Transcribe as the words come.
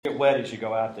wet as you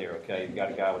go out there, okay? You've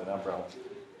got a guy with an umbrella.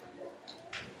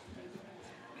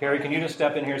 Carrie, can you just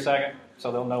step in here a second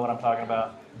so they'll know what I'm talking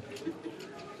about?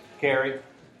 Carrie,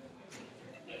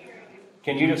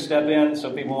 can you just step in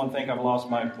so people won't think I've lost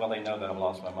my... Well, they know that I've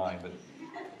lost my mind, but...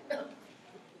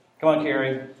 Come on,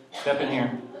 Carrie. Step in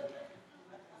here.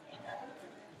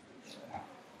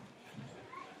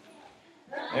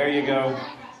 There you go.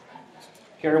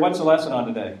 Carrie, what's the lesson on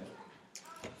today?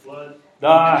 Flood.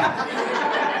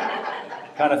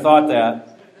 Kind of thought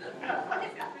that.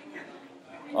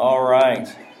 All right.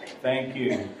 Thank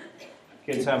you.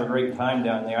 Kids have a great time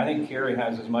down there. I think Carrie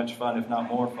has as much fun, if not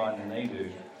more fun, than they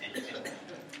do.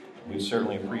 We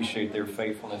certainly appreciate their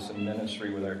faithfulness in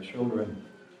ministry with our children.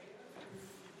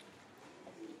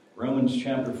 Romans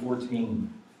chapter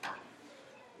 14.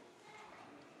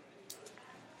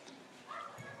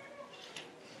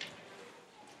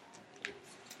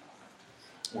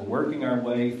 We're working our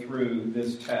way through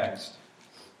this text,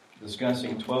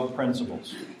 discussing 12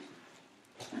 principles.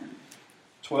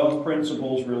 12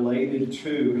 principles related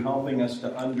to helping us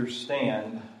to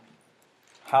understand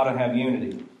how to have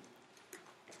unity.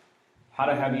 How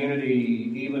to have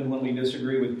unity even when we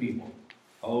disagree with people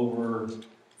over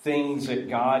things that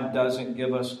God doesn't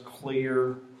give us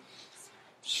clear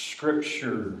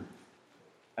scripture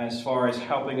as far as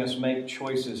helping us make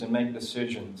choices and make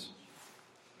decisions.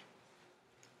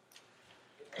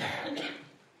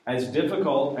 As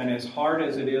difficult and as hard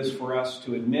as it is for us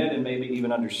to admit and maybe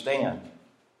even understand,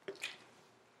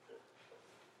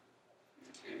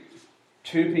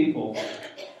 two people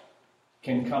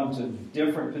can come to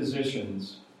different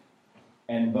positions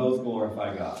and both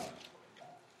glorify God.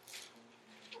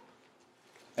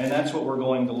 And that's what we're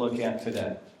going to look at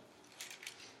today.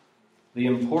 The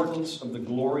importance of the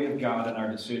glory of God in our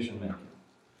decision making.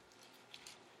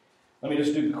 Let me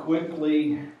just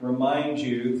quickly remind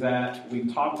you that we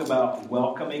talked about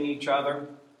welcoming each other.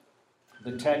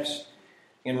 The text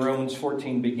in Romans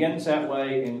 14 begins that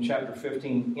way. In chapter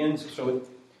 15 ends, so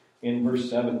in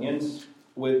verse 7 ends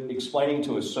with explaining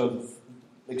to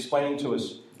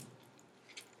us,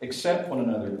 accept one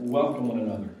another, welcome one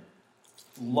another,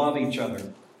 love each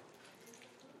other.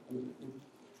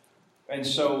 And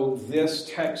so this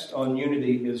text on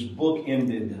unity is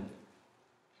bookended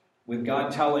with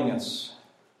God telling us,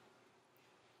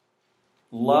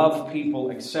 love people,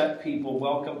 accept people,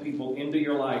 welcome people into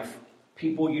your life,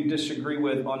 people you disagree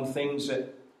with on things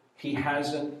that He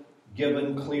hasn't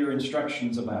given clear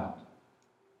instructions about.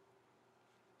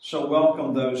 So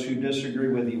welcome those who disagree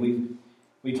with you.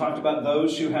 We talked about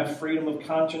those who have freedom of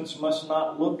conscience must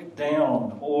not look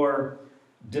down or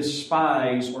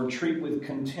despise or treat with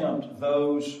contempt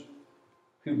those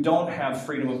who don't have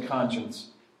freedom of conscience.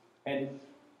 And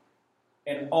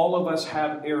all of us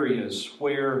have areas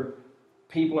where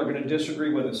people are going to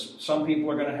disagree with us. Some people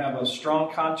are going to have a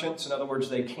strong conscience. In other words,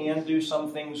 they can do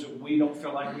some things that we don't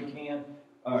feel like we can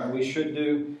or we should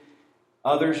do.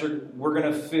 Others we're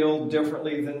going to feel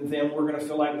differently than them. We're going to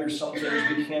feel like there's some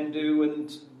things we can do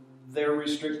and they're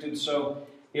restricted. So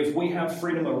if we have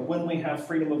freedom, or when we have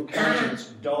freedom of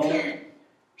conscience, don't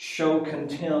show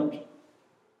contempt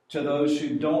to those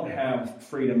who don't have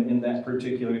freedom in that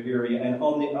particular area. And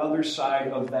on the other side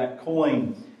of that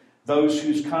coin, those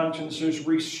whose consciences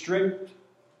restrict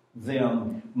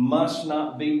them must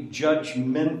not be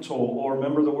judgmental, or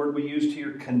remember the word we used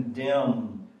here,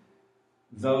 condemn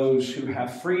those who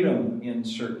have freedom in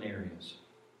certain areas.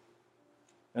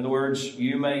 In other words,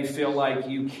 you may feel like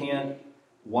you can't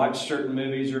watch certain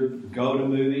movies or go to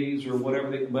movies or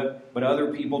whatever, but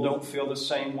other people don't feel the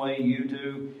same way you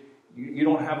do. You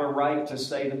don't have a right to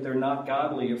say that they're not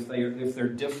godly if they're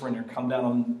different or come down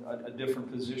on a different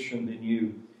position than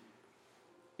you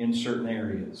in certain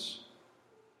areas.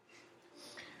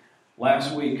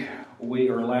 Last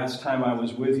time I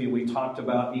was with you, we talked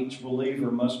about each believer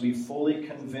must be fully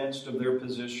convinced of their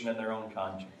position and their own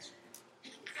conscience.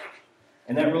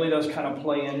 And that really does kind of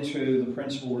play into the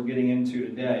principle we're getting into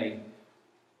today.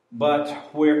 But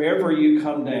wherever you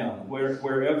come down,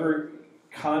 wherever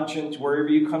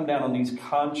you come down on these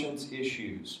conscience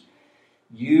issues,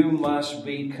 you must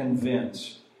be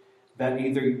convinced that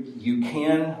either you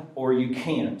can or you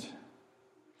can't.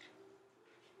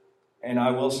 And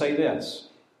I will say this,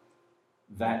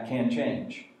 that can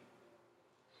change.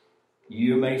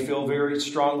 You may feel very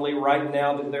strongly right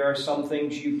now that there are some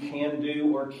things you can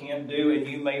do or can't do, and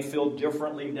you may feel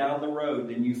differently down the road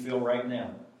than you feel right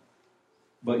now.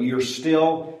 But you're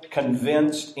still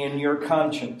convinced in your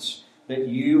conscience that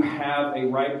you have a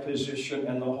right position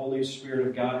and the Holy Spirit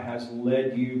of God has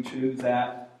led you to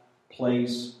that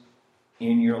place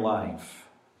in your life.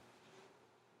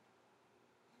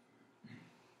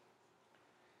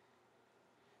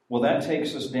 Well, that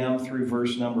takes us down through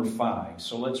verse number 5.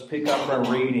 So let's pick up our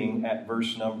reading at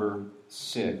verse number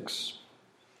 6.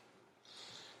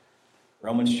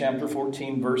 Romans chapter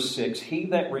 14, verse 6. He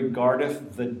that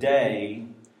regardeth the day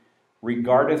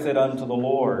regardeth it unto the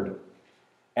Lord,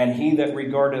 and he that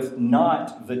regardeth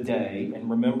not the day, and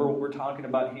remember what we're talking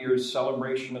about here is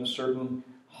celebration of certain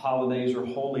holidays or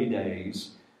holy days.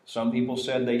 Some people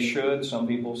said they should, some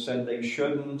people said they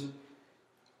shouldn't.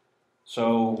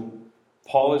 So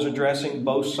Paul is addressing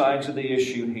both sides of the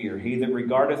issue here. He that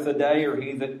regardeth the day, or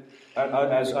he that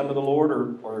as unto the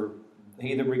Lord, or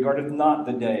he that regardeth not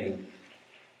the day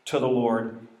to the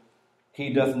Lord,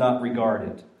 he doth not regard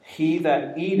it. He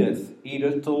that eateth,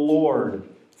 eateth to the Lord,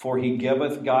 for he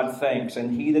giveth God thanks.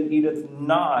 And he that eateth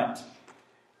not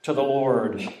to the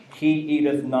Lord, he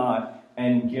eateth not,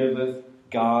 and giveth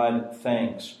God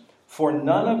thanks. For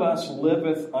none of us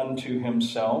liveth unto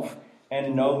himself,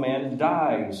 and no man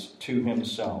dies to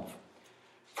himself.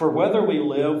 For whether we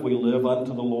live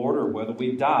unto the Lord, or whether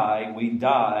we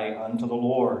die unto the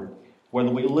Lord.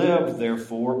 Whether we live,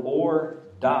 therefore, or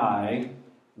die,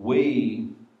 we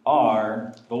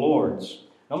are the Lord's.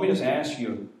 Now, let me just ask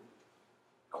you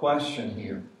a question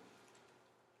here.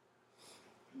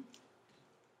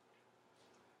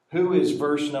 Who is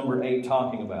verse number 8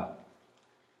 talking about?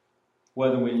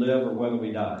 Whether we live or whether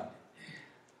we die.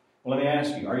 Well, let me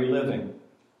ask you, are you living?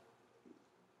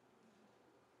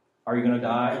 Are you going to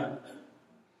die?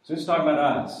 So this is talking about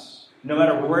us. No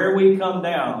matter where we come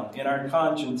down in our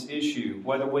conscience issue,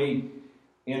 whether we,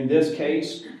 in this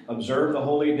case, observe the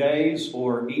holy days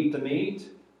or eat the meat,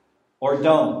 or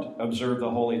don't observe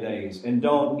the holy days and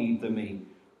don't eat the meat,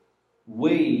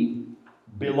 we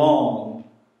belong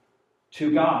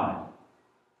to God,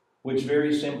 which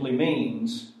very simply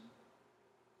means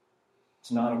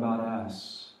it's not about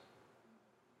us.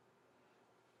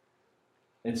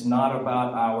 It's not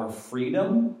about our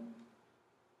freedom,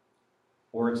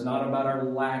 or it's not about our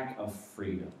lack of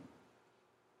freedom.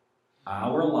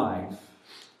 Our life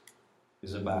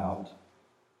is about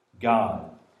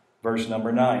God. Verse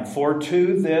number 9. For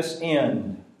to this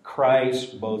end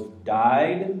Christ both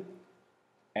died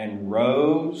and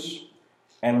rose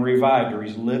and revived, or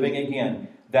he's living again,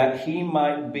 that he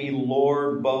might be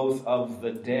Lord both of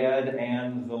the dead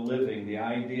and the living. The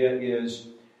idea is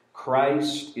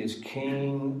Christ is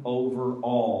king over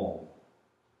all.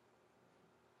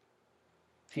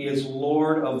 He is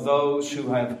Lord of those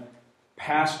who have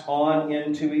passed on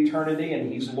into eternity, and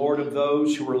he's Lord of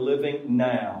those who are living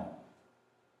now.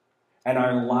 And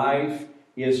our life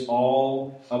is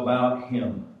all about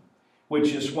him.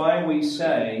 Which is why we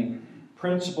say,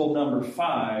 principle number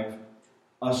 5,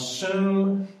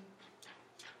 assume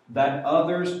that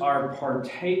others are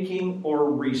partaking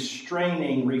or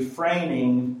refraining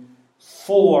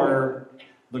for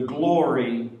the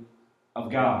glory of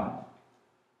God.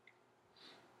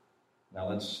 Now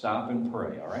let's stop and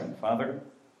pray, all right? Father,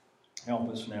 help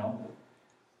us now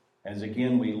as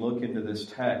again we look into this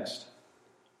text.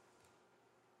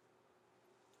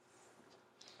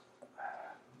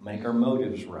 Make our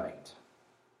motives right.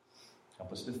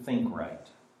 Help us to think right.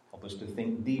 Help us to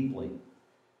think deeply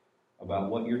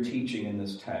about what you're teaching in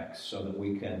this text so that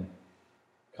we can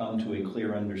come to a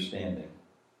clear understanding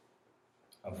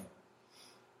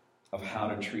of how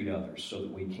to treat others so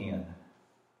that we can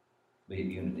be in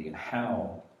unity. And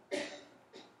how,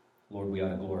 Lord, we ought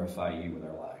to glorify you with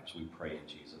our lives. We pray in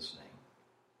Jesus'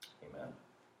 name. Amen.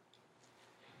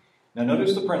 Now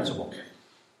notice the principle.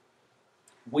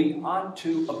 We ought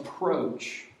to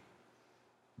approach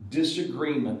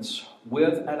disagreements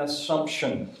with an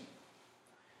assumption.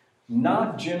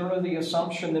 Not generally the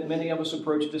assumption that many of us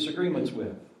approach disagreements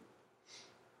with.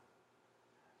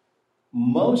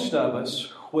 Most of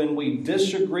us, when we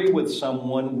disagree with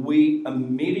someone, we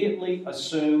immediately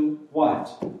assume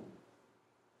what?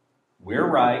 We're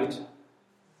right,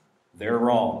 they're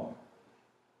wrong.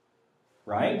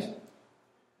 Right?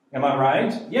 Am I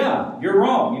right? Yeah, you're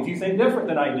wrong if you think different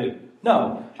than I do.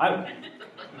 No,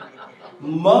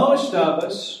 most of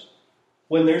us,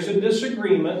 when there's a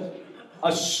disagreement,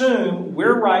 assume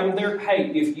we're right and they're,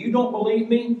 hey, if you don't believe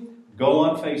me, go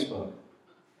on Facebook.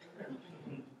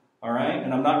 All right?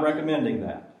 And I'm not recommending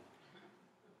that.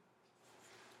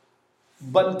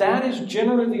 But that is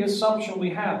generally the assumption we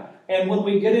have. And when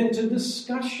we get into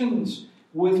discussions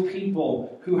with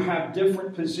people who have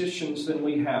different positions than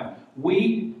we have,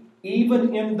 we,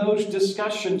 even in those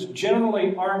discussions,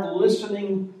 generally aren't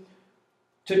listening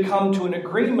to come to an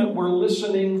agreement. We're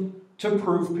listening to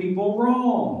prove people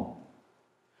wrong.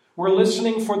 We're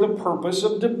listening for the purpose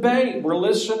of debate. We're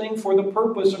listening for the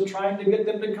purpose of trying to get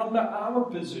them to come to our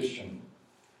position.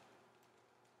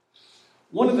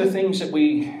 One of the things that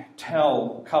we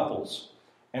tell couples,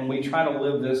 and we try to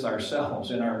live this ourselves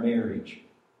in our marriage.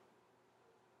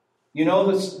 You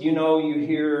know this. You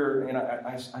hear, and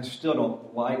I still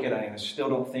don't like it. I still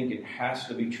don't think it has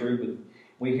to be true. But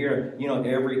we hear,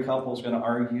 every couple's going to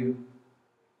argue.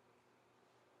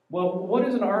 Well, what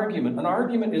is an argument? An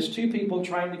argument is two people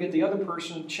trying to get the other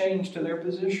person changed to their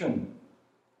position,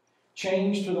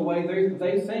 changed to the way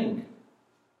they think.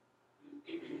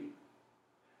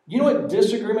 You know what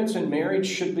disagreements in marriage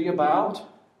should be about?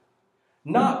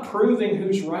 Not proving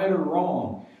who's right or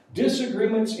wrong.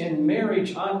 Disagreements in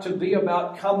marriage ought to be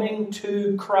about coming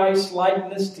to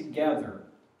Christ-likeness together.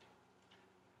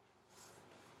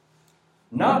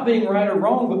 Not being right or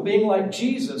wrong, but being like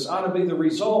Jesus ought to be the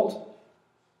result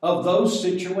of those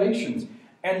situations.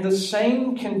 And the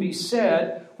same can be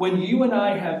said when you and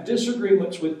I have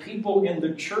disagreements with people in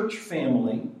the church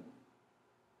family.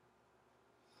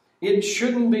 It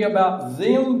shouldn't be about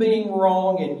them being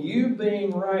wrong and you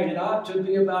being right. It ought to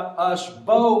be about us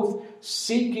both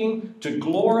seeking to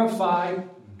glorify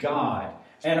God.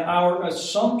 And our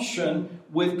assumption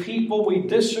with people we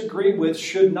disagree with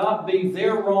should not be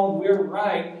they're wrong, we're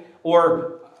right,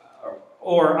 or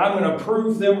I'm going to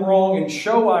prove them wrong and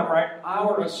show I'm right.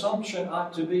 Our assumption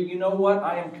ought to be, you know what?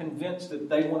 I am convinced that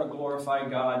they want to glorify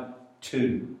God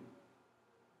too.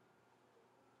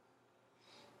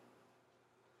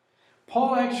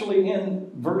 Paul actually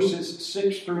in verses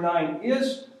 6 through 9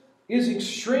 is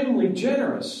extremely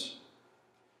generous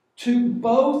to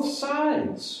both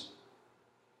sides.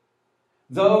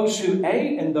 Those who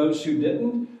ate and those who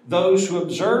didn't. Those who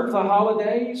observed the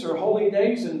holidays or holy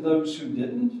days and those who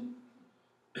didn't.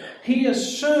 He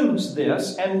assumes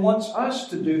this and wants us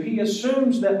to do. He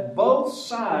assumes that both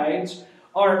sides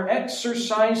are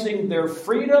exercising their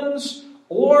freedoms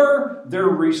or their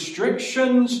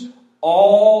restrictions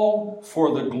all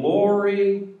for the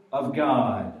glory of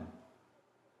God.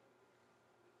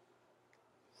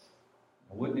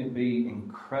 Wouldn't it be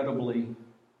incredibly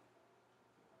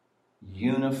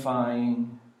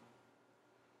unifying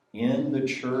in the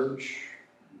church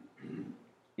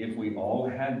if we all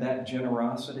had that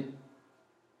generosity?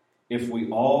 If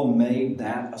we all made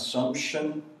that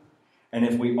assumption? And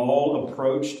if we all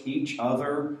approached each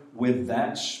other with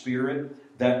that spirit,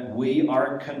 that we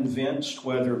are convinced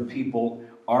whether people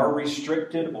are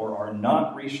restricted or are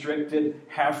not restricted,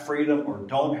 have freedom or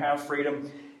don't have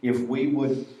freedom, if we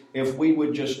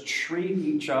would just treat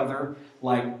each other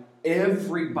like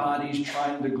everybody's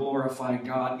trying to glorify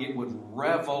God, it would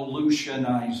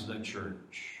revolutionize the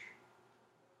church.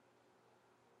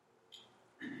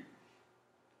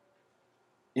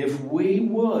 If we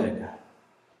would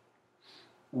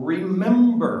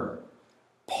remember,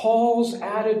 Paul's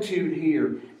attitude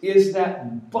here is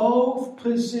that both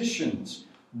positions,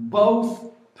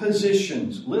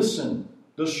 listen,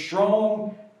 the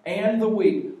strong and the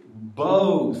weak,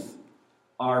 both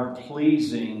are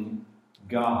pleasing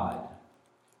God.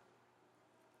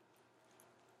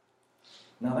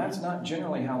 Now, that's not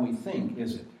generally how we think,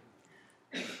 is it?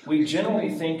 We generally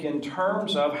think in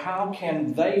terms of how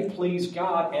can they please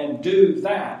God and do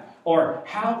that? Or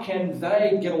how can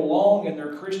they get along in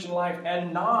their Christian life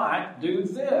and not do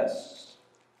this?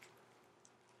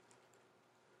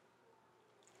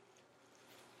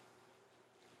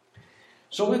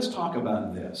 So let's talk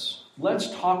about this.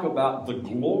 Let's talk about the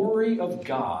glory of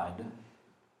God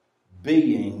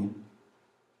being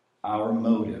our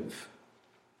motive.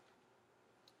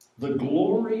 The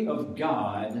glory of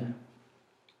God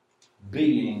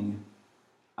being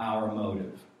our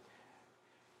motive.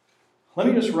 Let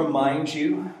me just remind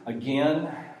you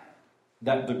again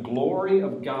that the glory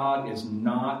of God is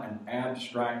not an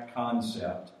abstract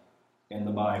concept in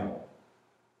the Bible.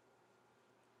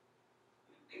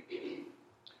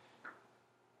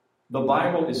 The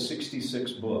Bible is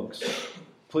 66 books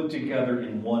put together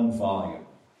in one volume.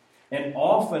 And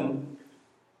often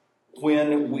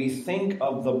when we think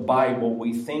of the Bible,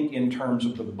 we think in terms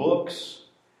of the books,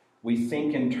 we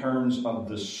think in terms of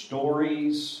the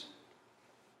stories,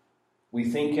 we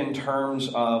think in terms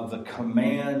of the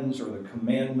commands or the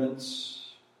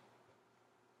commandments.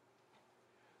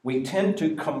 We tend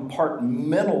to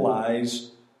compartmentalize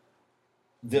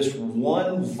this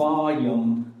one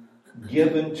volume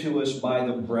given to us by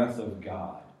the breath of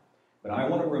God. But I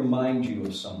want to remind you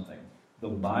of something. The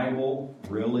Bible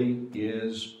really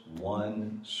is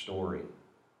one story.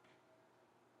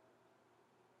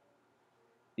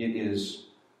 It is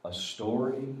a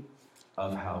story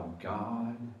of how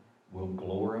God will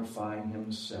glorify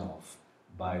himself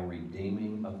by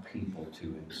redeeming a people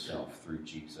to himself through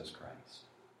Jesus Christ.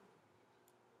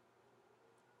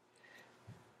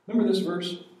 Remember this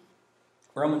verse?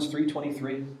 Romans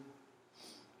 3:23.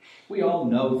 We all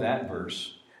know that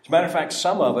verse. As a matter of fact,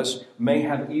 some of us may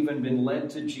have even been led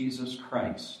to Jesus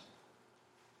Christ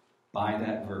by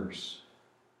that verse.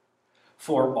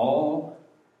 For all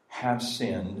have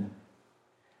sinned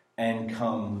and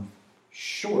come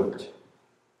short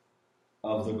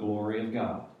of the glory of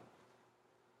God.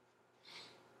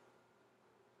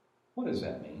 What does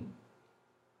that mean?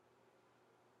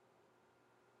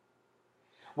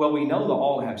 Well, we know the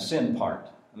all have sinned part.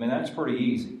 I mean, that's pretty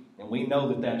easy. And we know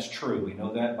that that's true. We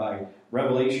know that by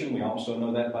revelation. We also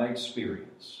know that by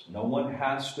experience. No one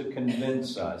has to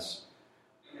convince us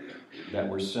that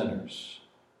we're sinners.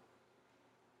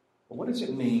 But what does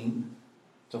it mean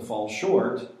to fall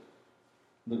short of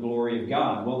the glory of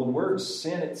God? Well, the word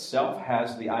sin itself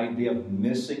has the idea of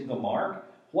missing the mark.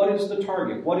 What is the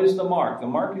target? What is the mark? The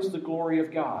mark is the glory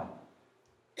of God.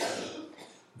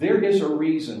 There is a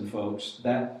reason, folks,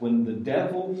 that when the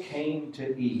devil came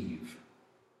to Eve,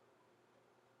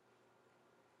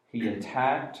 he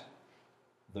attacked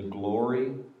the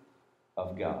glory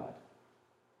of God.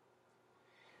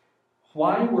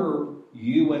 Why were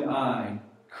you and I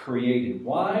created?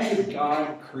 Why did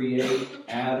God create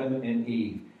Adam and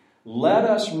Eve? Let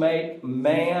us make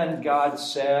man, God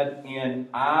said, in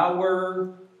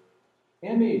our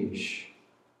image.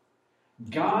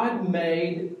 God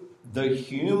made the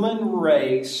human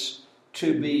race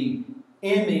to be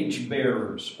image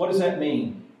bearers. What does that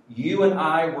mean? You and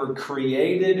I were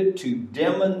created to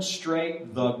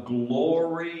demonstrate the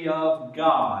glory of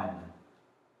God.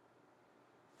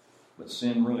 But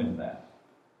sin ruined that.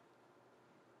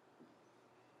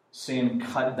 Sin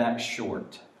cut that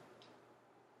short.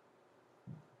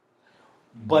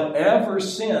 But ever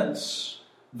since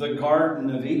the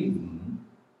Garden of Eden,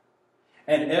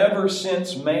 and ever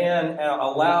since man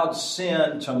allowed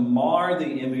sin to mar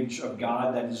the image of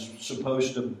God that is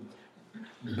supposed to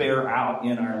bear out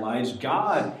in our lives,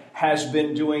 God has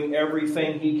been doing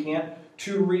everything He can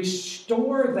to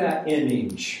restore that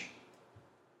image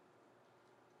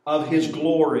of His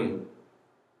glory.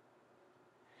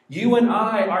 You and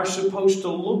I are supposed to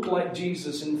look like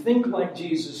Jesus and think like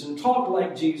Jesus and talk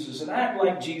like Jesus and act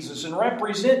like Jesus and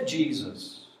represent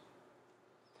Jesus.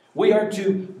 We are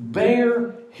to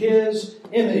bear His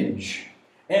image.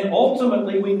 And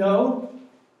ultimately we know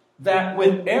that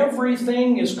when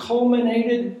everything is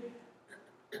culminated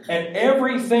and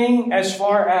everything as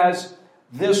far as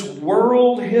this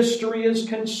world history is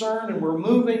concerned and we're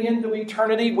moving into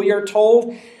eternity, we are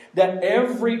told that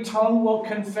every tongue will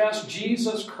confess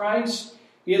Jesus Christ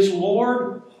is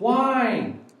Lord.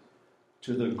 Why?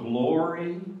 To the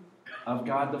glory of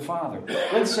God the Father.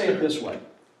 Let's say it this way.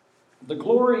 The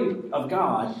glory of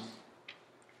God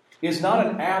is not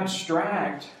an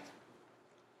abstract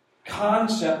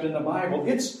concept in the Bible.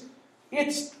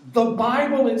 It's the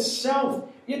Bible itself.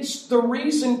 It's the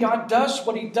reason God does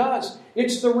what He does.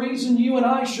 It's the reason you and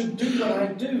I should do what I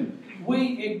do.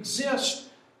 We exist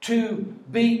to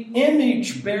be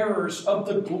image bearers of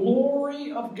the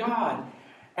glory of God.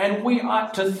 And we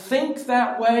ought to think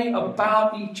that way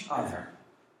about each other.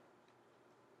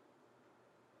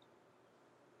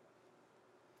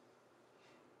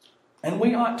 And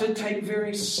we ought to take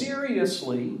very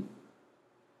seriously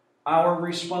our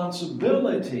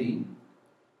responsibility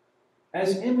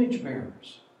as image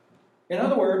bearers. In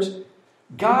other words,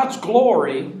 God's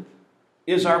glory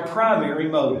is our primary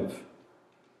motive.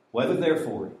 Whether,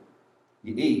 therefore,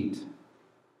 you eat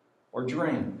or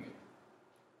drink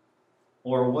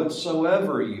or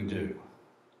whatsoever you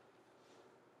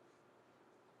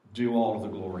do all to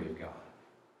the glory of God.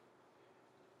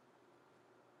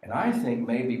 And I think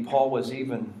maybe Paul was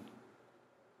even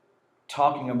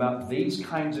talking about these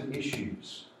kinds of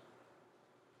issues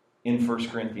in 1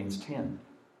 Corinthians 10.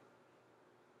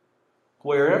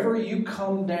 Wherever you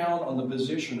come down on the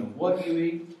position of what you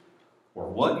eat or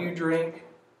what you drink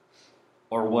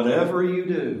or whatever you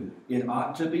do, it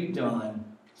ought to be done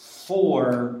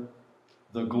for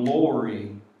the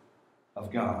glory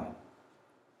of God.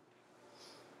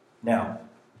 Now,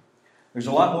 there's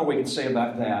a lot more we can say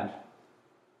about that.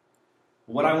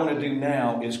 What I want to do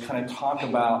now is kind of talk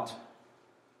about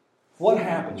what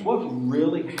happens, what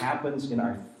really happens in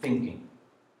our thinking,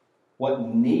 what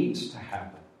needs to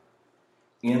happen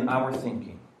in our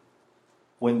thinking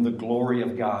when the glory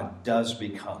of God does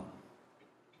become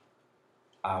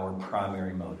our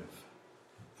primary motive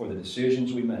for the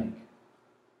decisions we make,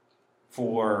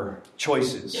 for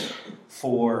choices,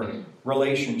 for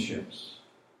relationships.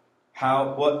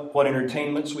 What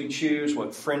entertainments we choose,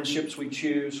 what friendships we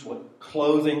choose, what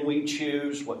clothing we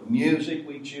choose, what music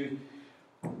we choose,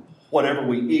 whatever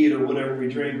we eat or whatever we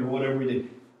drink or whatever we do.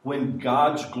 when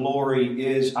God's glory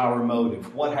is our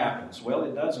motive, what happens? Well,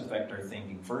 it does affect our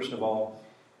thinking. First of all,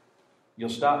 you'll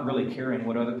stop really caring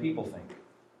what other people think.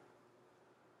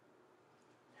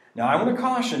 Now, I want to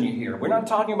caution you here. We're not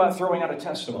talking about throwing out a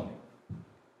testimony.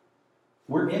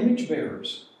 We're image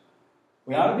bearers.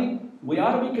 We ought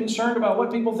to be concerned about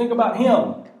what people think about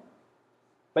Him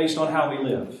based on how we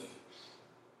live.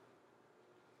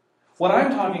 What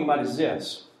I'm talking about is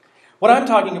this. What I'm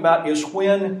talking about is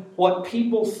when what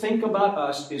people think about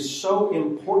us is so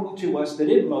important to us that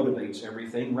it motivates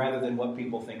everything rather than what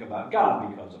people think about God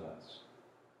because of us.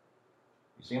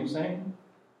 You see what I'm saying?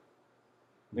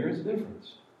 There is a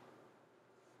difference.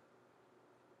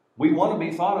 We want to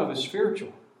be thought of as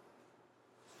spiritual.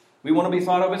 We want to be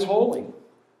thought of as holy.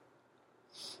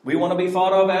 We want to be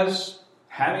thought of as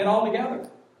having it all together.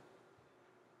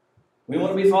 We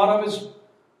want to be thought of as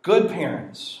good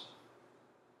parents,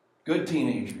 good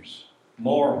teenagers,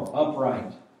 moral,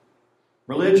 upright,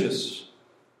 religious.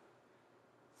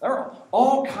 There are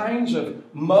all kinds of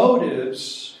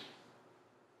motives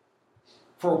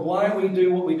for why we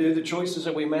do what we do, the choices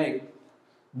that we make.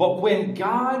 But when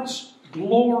God's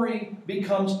glory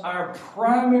becomes our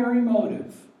primary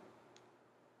motive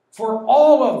for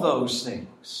all of those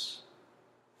things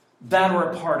that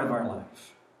are a part of our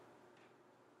life,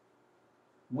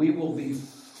 we will be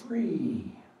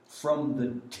free from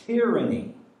the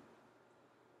tyranny,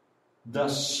 the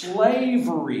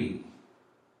slavery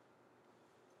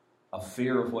of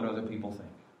fear of what other people think.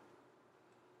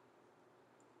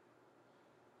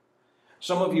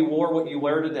 Some of you wore what you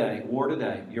wore today.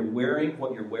 You're wearing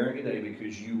what you're wearing today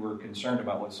because you were concerned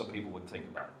about what some people would think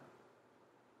about it.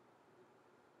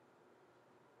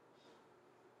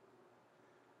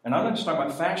 And I'm not just talking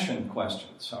about fashion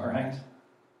questions, all right?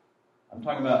 I'm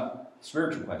talking about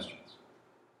spiritual questions.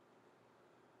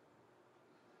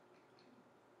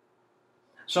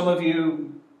 Some of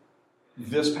you,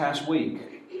 this past week,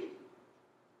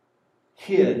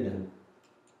 hid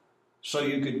so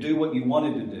you could do what you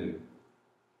wanted to do,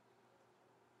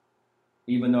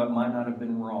 even though it might not have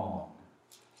been wrong,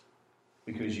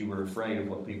 because you were afraid of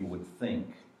what people would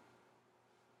think.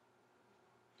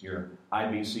 Your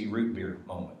IBC root beer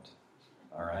moment,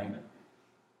 all right?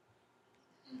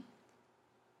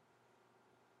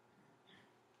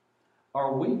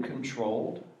 Are we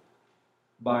controlled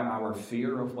by our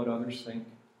fear of what others think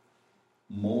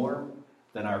more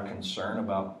than our concern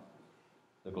about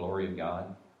the glory of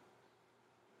God?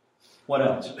 What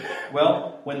else?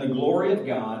 Well, when the glory of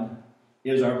God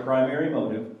is our primary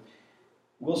motive,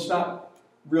 we'll stop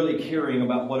really caring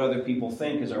about what other people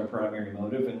think is our primary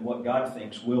motive and what God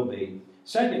thinks will be.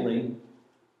 Secondly,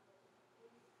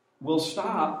 we'll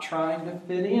stop trying to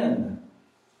fit in.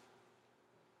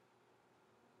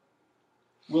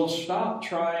 We'll stop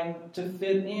trying to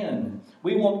fit in.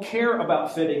 We won't care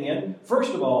about fitting in,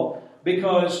 first of all,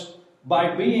 because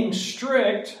by being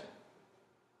strict,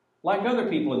 like other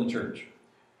people in the church.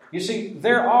 You see,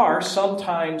 there are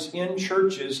sometimes in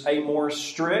churches a more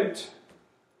strict,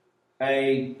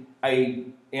 in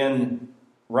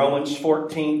Romans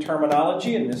 14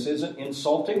 terminology, and this isn't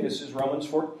insulting, this is Romans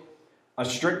 4, a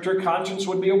stricter conscience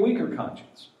would be a weaker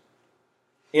conscience,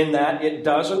 in that it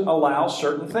doesn't allow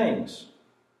certain things.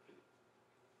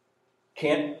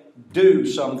 Can't do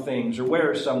some things or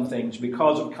wear some things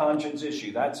because of conscience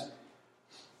issue.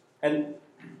 And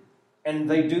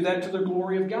they do that to the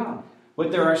glory of God.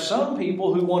 But there are some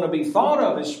people who want to be thought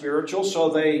of as spiritual, so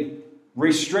they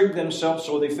restrict themselves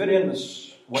so they fit in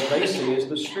what they see as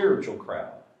the spiritual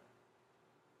crowd.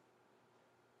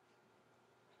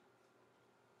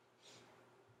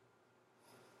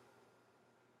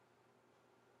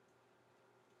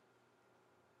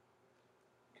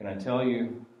 Can I tell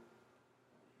you?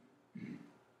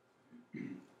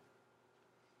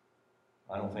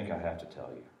 I don't think I have to tell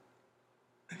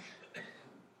you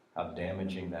how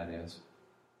damaging that is.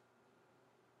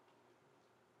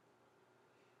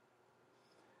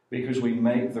 Because we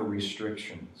make the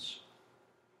restrictions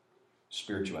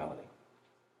spirituality.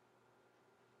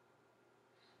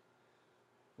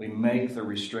 We make the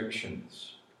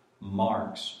restrictions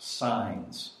marks,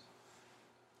 signs,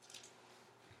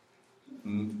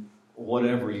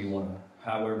 however you want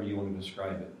to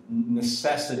describe it,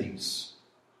 necessities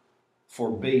for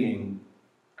being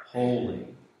holy.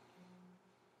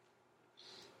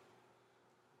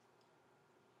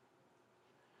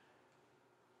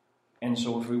 And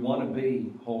so if we want to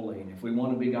be holy, and if we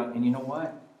want to be God, and you know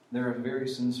what? There are very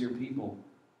sincere people.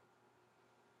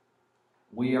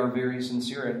 We are very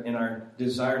sincere in our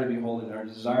desire to be holy, in our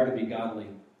desire to be godly.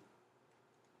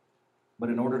 But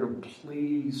in order to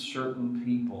please certain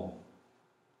people,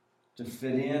 to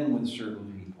fit in with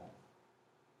certain people.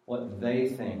 What they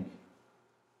think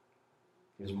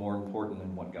is more important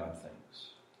than what God thinks.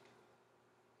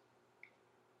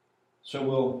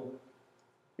 So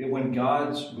when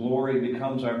God's glory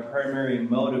becomes our primary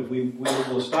motive, we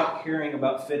will stop caring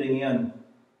about fitting in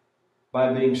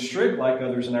by being strict like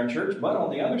others in our church, but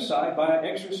on the other side, by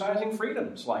exercising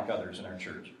freedoms like others in our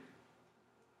church.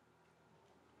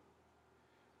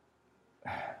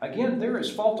 Again, there is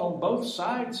fault on both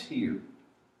sides here.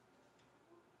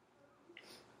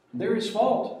 There is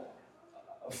fault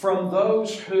from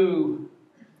those who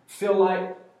feel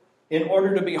like in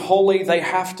order to be holy, they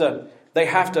have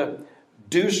to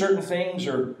do certain things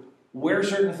or wear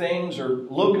certain things or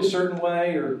look a certain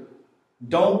way or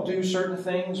don't do certain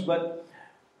things. But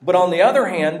on the other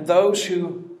hand, those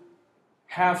who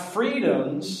have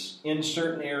freedoms in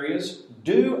certain areas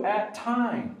do at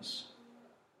times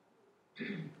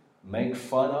make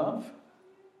fun of,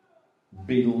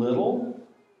 belittle,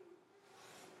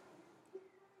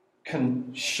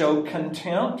 show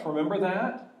contempt. Remember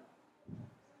that?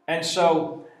 And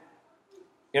so,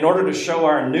 in order to show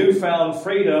our newfound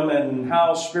freedom and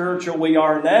how spiritual we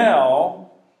are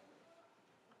now,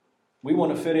 we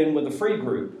want to fit in with the free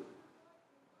group.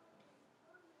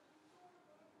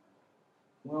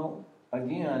 Well,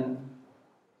 again,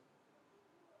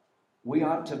 we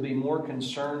ought to be more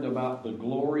concerned about the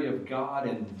glory of God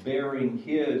and bearing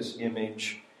His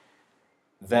image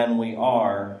than we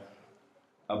are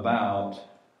about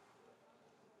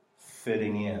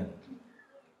fitting in.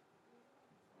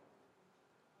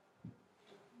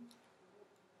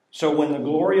 So when the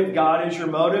glory of God is your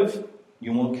motive,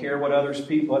 you won't care what other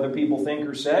people think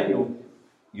or say.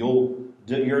 Your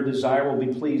desire will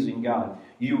be pleasing God.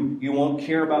 You won't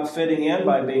care about fitting in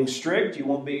by being strict. You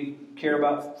won't care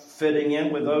about fitting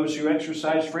in with those who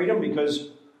exercise freedom, because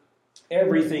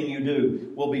everything you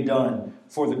do will be done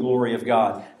for the glory of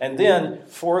God. And then,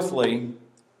 fourthly,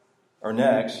 or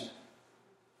next,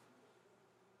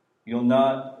 you'll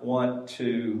not want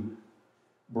to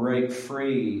break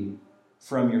free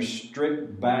from your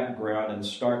strict background and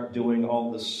start doing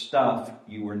all the stuff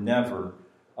you were never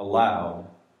allowed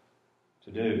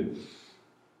to do.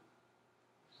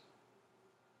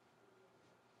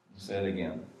 Say it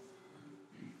again.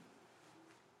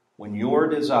 When your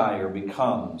desire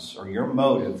becomes, or your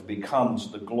motive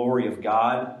becomes the glory of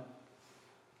God,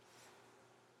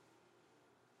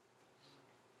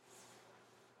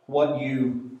 what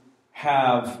you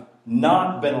have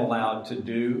not been allowed to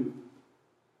do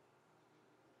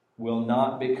will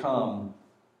not become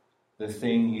the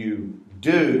thing you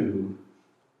do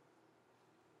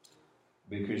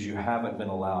because you haven't been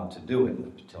allowed to do it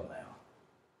until now.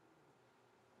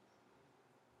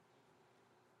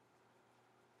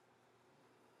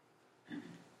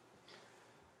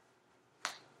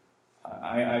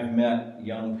 I've met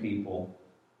young people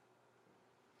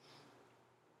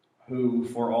who,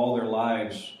 for all their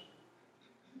lives,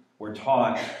 were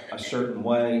taught a certain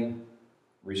way,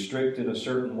 restricted a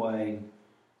certain way,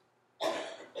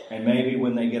 and maybe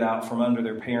when they get out from under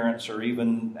their parents, or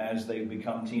even as they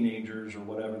become teenagers or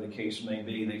whatever the case may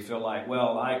be, they feel like,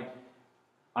 well, I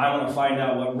want to find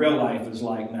out what real life is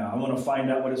like now. I want to find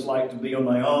out what it's like to be on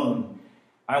my own.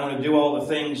 I want to do all the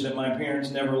things that my parents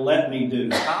never let me do.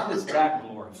 How does that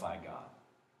glorify God?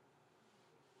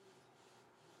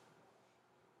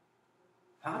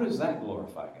 How does that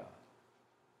glorify God?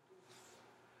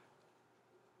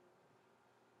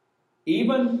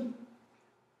 Even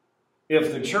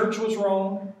if the church was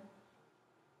wrong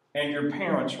and your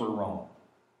parents were wrong,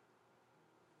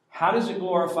 how does it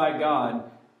glorify God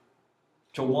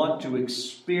to want to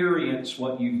experience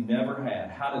what you've never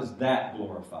had? How does that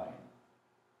glorify Him?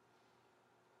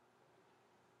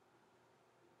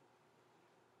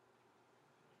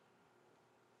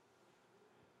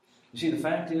 You see, the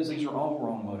fact is, these are all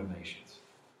wrong motivations.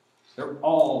 They're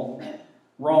all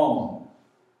wrong.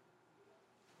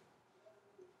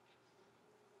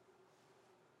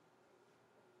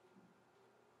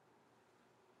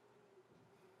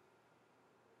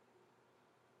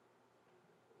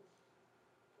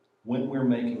 When we're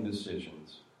making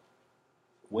decisions,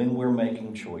 when we're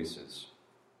making choices,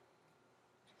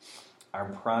 our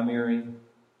primary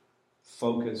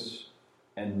focus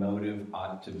and motive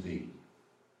ought to be,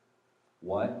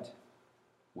 what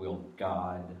will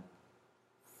God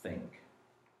think?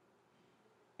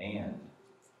 And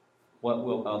what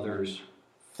will others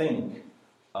think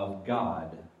of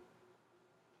God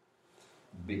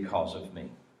because of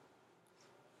me?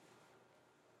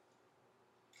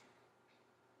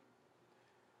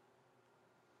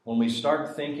 When we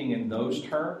start thinking in those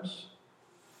terms,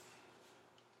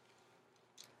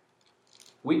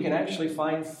 we can actually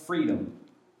find freedom.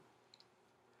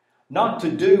 Not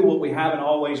to do what we haven't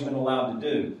always been allowed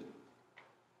to do,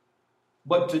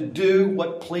 but to do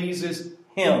what pleases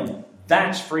Him.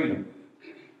 That's freedom.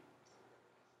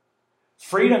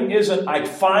 Freedom isn't, I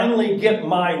finally get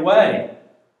my way.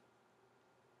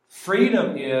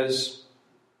 Freedom is,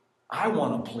 I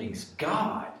want to please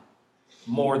God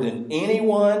more than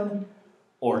anyone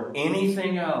or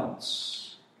anything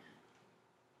else.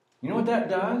 You know what that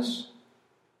does?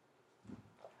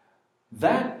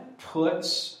 That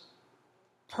puts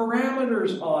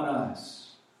parameters on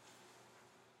us.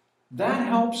 That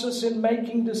helps us in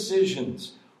making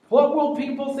decisions. What will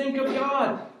people think of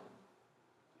God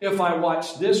if I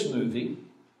watch this movie?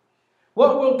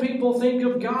 What will people think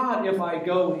of God if I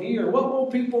go here? What will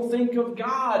people think of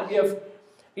God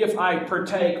if I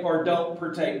partake or don't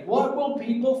partake? What will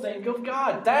people think of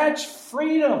God? That's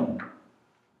freedom.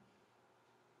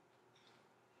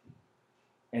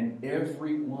 And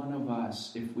every one of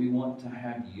us, if we want to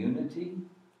have unity,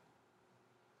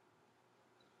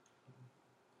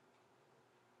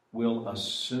 will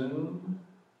assume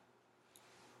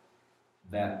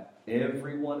that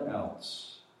everyone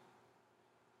else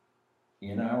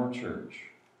in our church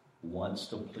wants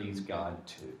to please God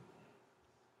too.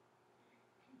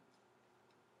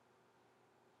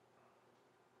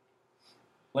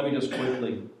 Let me just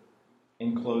quickly,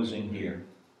 in closing here,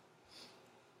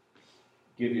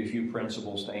 give you a few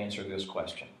principles to answer this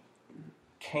question.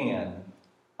 Can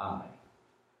I?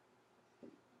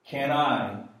 Can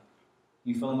I?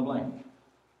 You fill in the blank.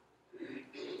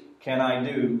 Can I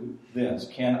do this?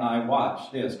 Can I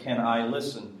watch this? Can I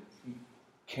listen?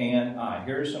 Can I?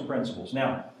 Here's some principles.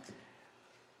 Now,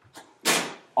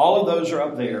 all of those are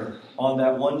up there on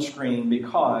that one screen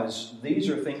because these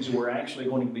are things that we're actually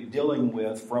going to be dealing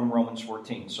with from Romans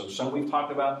 14. So some we've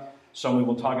talked about, some we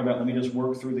will talk about. Let me just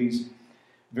work through these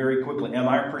very quickly. Am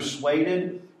I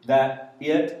persuaded that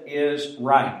it is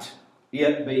right?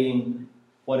 It being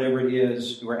whatever it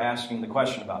is we're asking the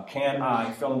question about. Can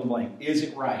I fill in the blank? Is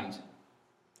it right?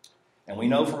 And we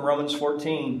know from Romans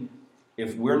 14,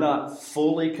 if we're not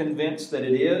fully convinced that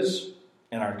it is,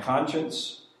 and our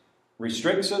conscience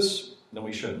restricts us, then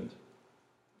we shouldn't.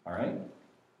 All right?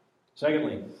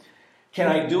 Secondly, can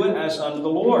I do it as unto the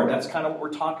Lord? That's kind of what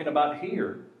we're talking about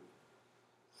here.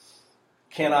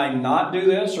 Can I not do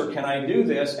this, or can I do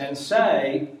this and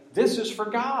say, this is for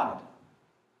God?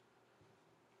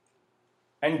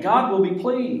 And God will be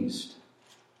pleased.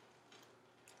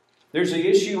 There's the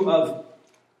issue of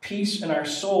peace in our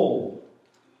soul.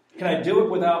 Can I do it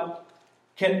without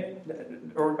can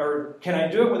I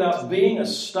do it without being a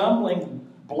stumbling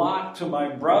block to my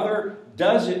brother?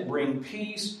 Does it bring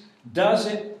peace? Does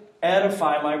it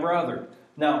edify my brother?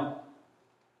 Now,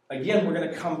 again, we're going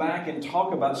to come back and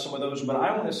talk about some of those, but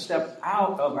I want to step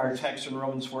out of our text in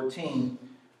Romans 14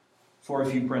 for a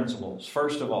few principles.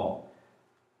 First of all,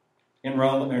 in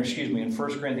 1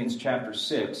 Corinthians chapter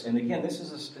 6, and again, this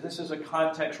is a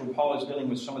context where Paul is dealing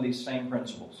with some of these same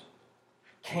principles.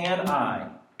 Can I?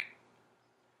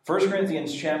 1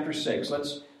 Corinthians chapter 6.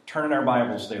 Let's turn in our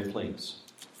Bibles there, please.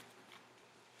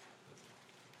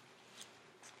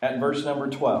 At verse number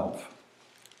 12.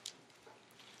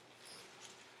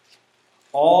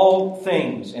 All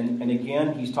things, and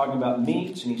again, he's talking about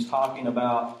meats, and he's talking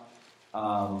about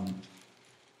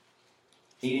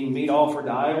eating meat offered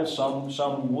to idols.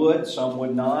 Some would, some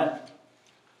would not.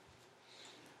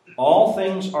 All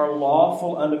things are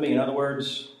lawful unto me. In other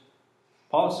words,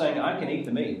 Paul is saying, I can eat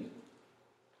the meat.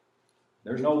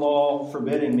 There's no law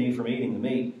forbidding me from eating the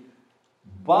meat.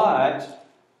 But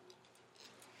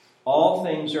all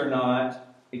things are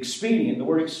not expedient. The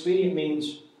word expedient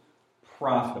means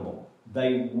profitable.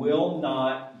 They will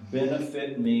not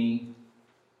benefit me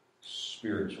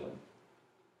spiritually.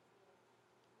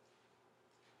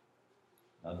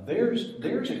 Now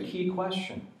there's a key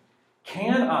question.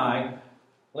 Can I,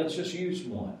 let's just use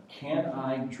one. Can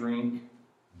I drink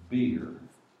beer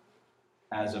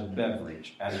as a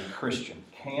beverage, as a Christian?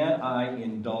 Can I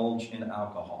indulge in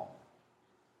alcohol?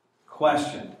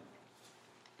 Question.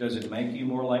 Does it make you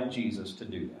more like Jesus to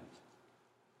do that?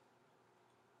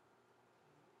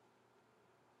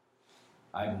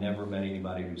 I've never met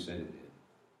anybody who said it did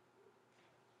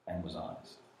and was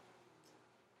honest.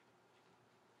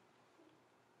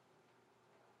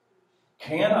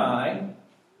 Can I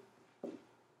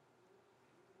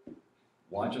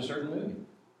watch a certain movie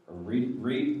or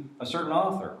read a certain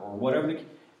author or whatever?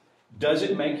 Does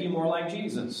it make you more like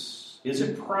Jesus? Is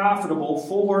it profitable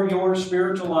for your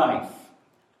spiritual life?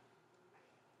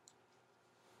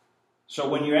 So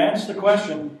when you ask the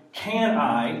question, can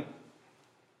I?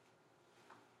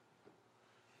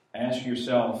 Ask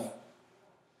yourself,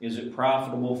 is it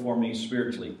profitable for me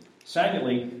spiritually?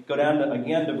 Secondly, go down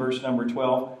again to verse number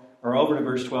 12, or over to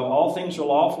verse 12. All things are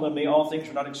lawful in me, all things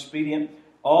are not expedient.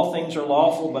 All things are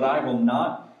lawful, but I will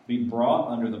not be brought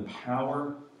under the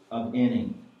power of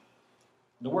any.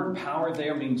 The word power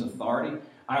there means authority.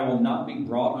 I will not be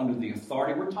brought under the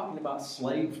authority. We're talking about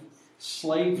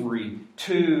slavery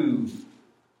to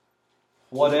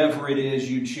whatever it is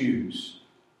you choose.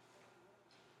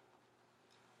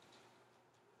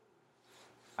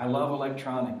 I love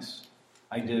electronics.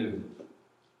 I do.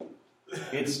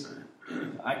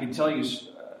 I could tell you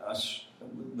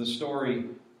the story,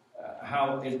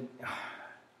 how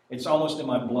it's almost in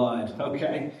my blood,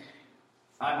 okay?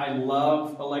 I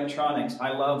love electronics.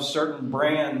 I love certain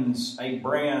brands, a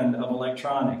brand of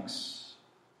electronics.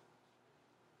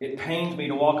 It pains me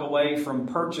to walk away from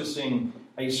purchasing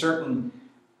a certain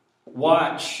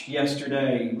watch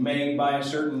yesterday made by a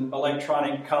certain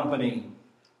electronic company.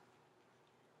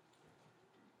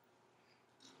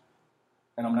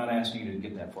 And I'm not asking you to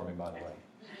get that for me, by the way.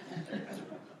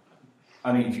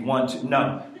 I mean, if you want to.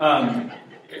 No.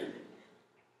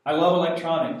 I love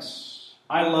electronics.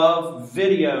 I love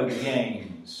video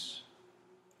games.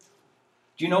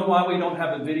 Do you know why we don't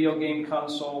have a video game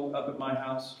console up at my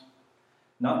house?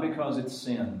 Not because it's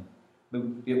sin, but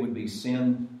it would be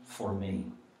sin for me.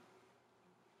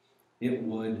 It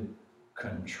would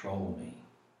control me.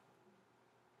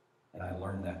 And I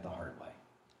learned that the hard way.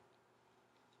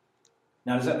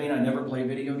 Now, does that mean I never play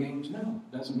video games? No,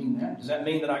 it doesn't mean that. Does that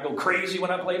mean that I go crazy when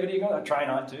I play video games? I try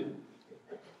not to.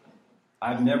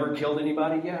 I've never killed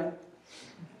anybody yet.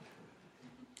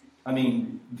 I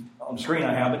mean, on screen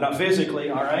I have, but not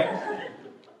physically, all right?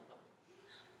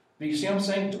 But you see what I'm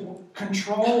saying?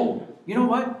 Control. You know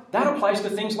what? That applies to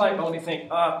things like, let me think,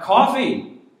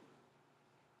 coffee,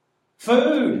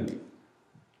 food.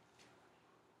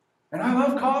 And I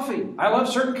love coffee. I love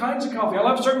certain kinds of coffee. I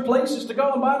love certain places to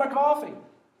go and buy my coffee.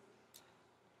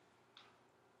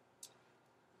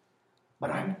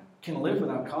 But I can live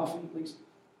without coffee, at least,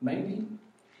 maybe.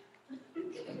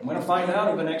 I'm going to find out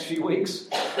over the next few weeks.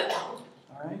 All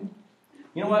right?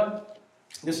 You know what?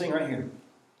 This thing right here.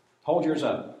 Hold yours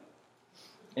up.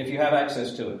 If you have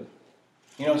access to it.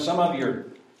 You know, some of you are,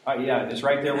 it's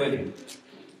right there with you.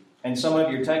 And some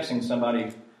of you are texting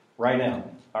somebody right now.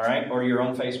 All right? Or you're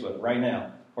on Facebook right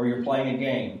now. Or you're playing a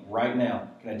game right now.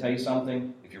 Can I tell you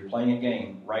something? If you're playing a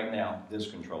game right now,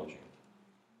 this controls you.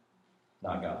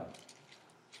 Not God.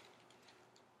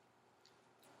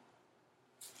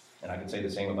 And I can say the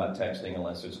same about texting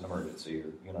unless there's an emergency.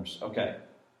 Okay.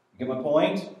 You get my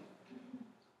point?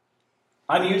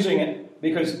 I'm using it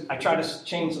because I try to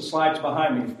change the slides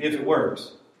behind me if it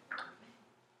works.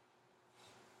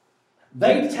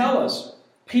 They tell us,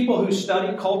 people who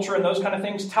study culture and those kind of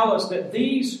things tell us that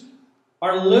these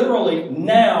are literally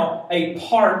now a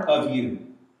part of you.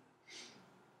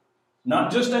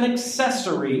 Not just an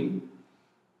accessory,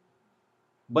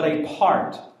 but a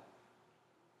part.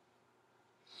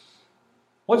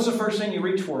 What's the first thing you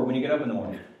reach for when you get up in the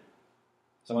morning?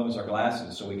 Some of us are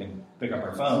glasses so we can pick up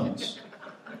our phones.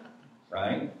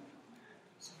 Right?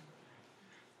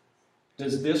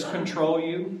 Does this control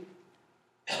you?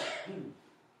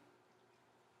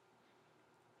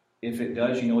 If it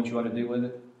does, you know what you ought to do with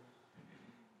it?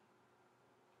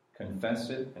 Confess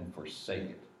it and forsake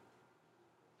it.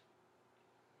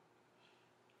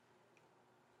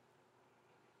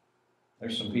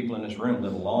 There's some people in this room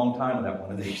live a long time without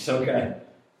one of these, okay?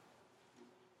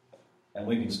 And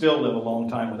we can still live a long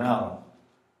time without them.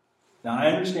 Now,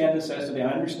 I understand necessity. I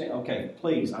understand. Okay,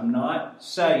 please, I'm not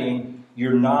saying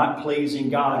you're not pleasing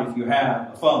God if you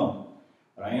have a phone.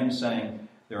 But I am saying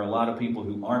there are a lot of people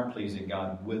who aren't pleasing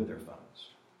God with their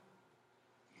phones.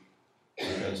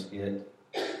 Because it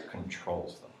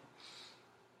controls them.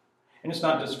 And it's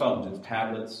not just phones. It's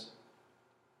tablets.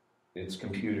 It's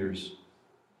computers.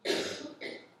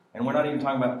 And we're not even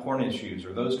talking about porn issues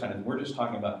or those kind of. We're just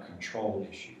talking about control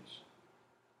issues.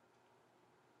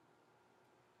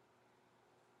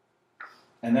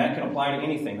 And that can apply to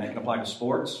anything. That can apply to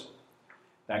sports.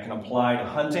 That can apply to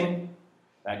hunting.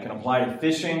 That can apply to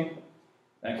fishing.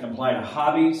 That can apply to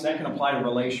hobbies. That can apply to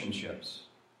relationships.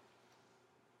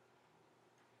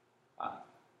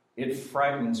 It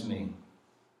frightens me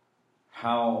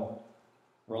how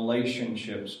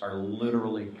relationships are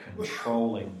literally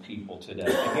controlling people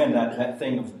today. Again, that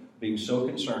thing of being so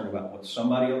concerned about what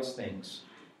somebody else thinks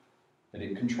that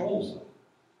it controls them.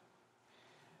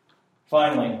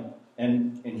 Finally,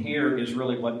 and here is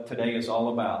really what today is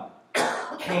all about.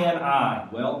 Can I?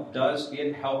 Well, does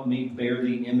it help me bear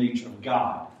the image of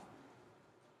God?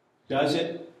 Does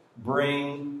it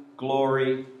bring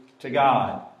glory to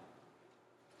God?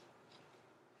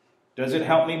 Does it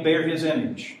help me bear His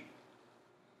image?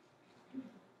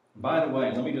 By the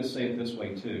way, let me just say it this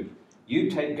way too. You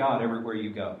take God everywhere you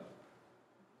go.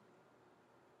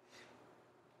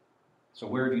 So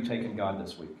where have you taken God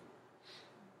this week?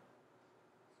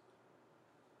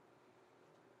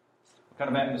 What kind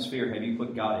of atmosphere have you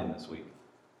put God in this week?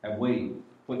 Have we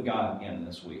put God in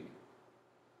this week?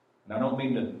 And I don't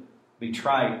mean to be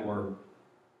trite or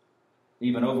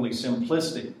even overly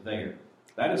simplistic there.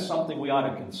 That is something we ought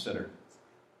to consider.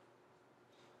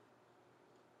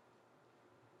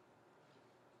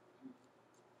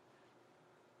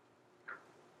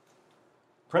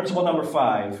 Principle number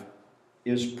 5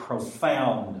 is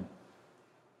profound.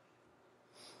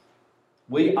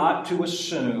 We ought to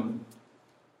assume,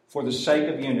 for the sake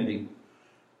of unity,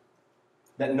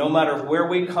 that no matter where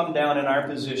we come down in our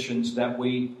positions,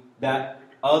 that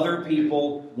other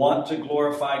people want to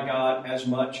glorify God as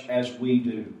much as we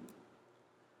do.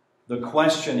 The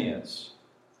question is,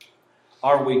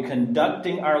 are we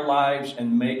conducting our lives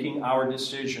and making our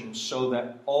decisions so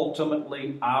that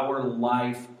ultimately our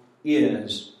life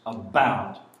is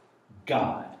about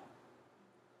God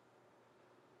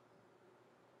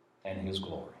and His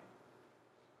glory?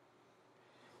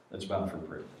 Let's bow for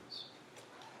prayer, please.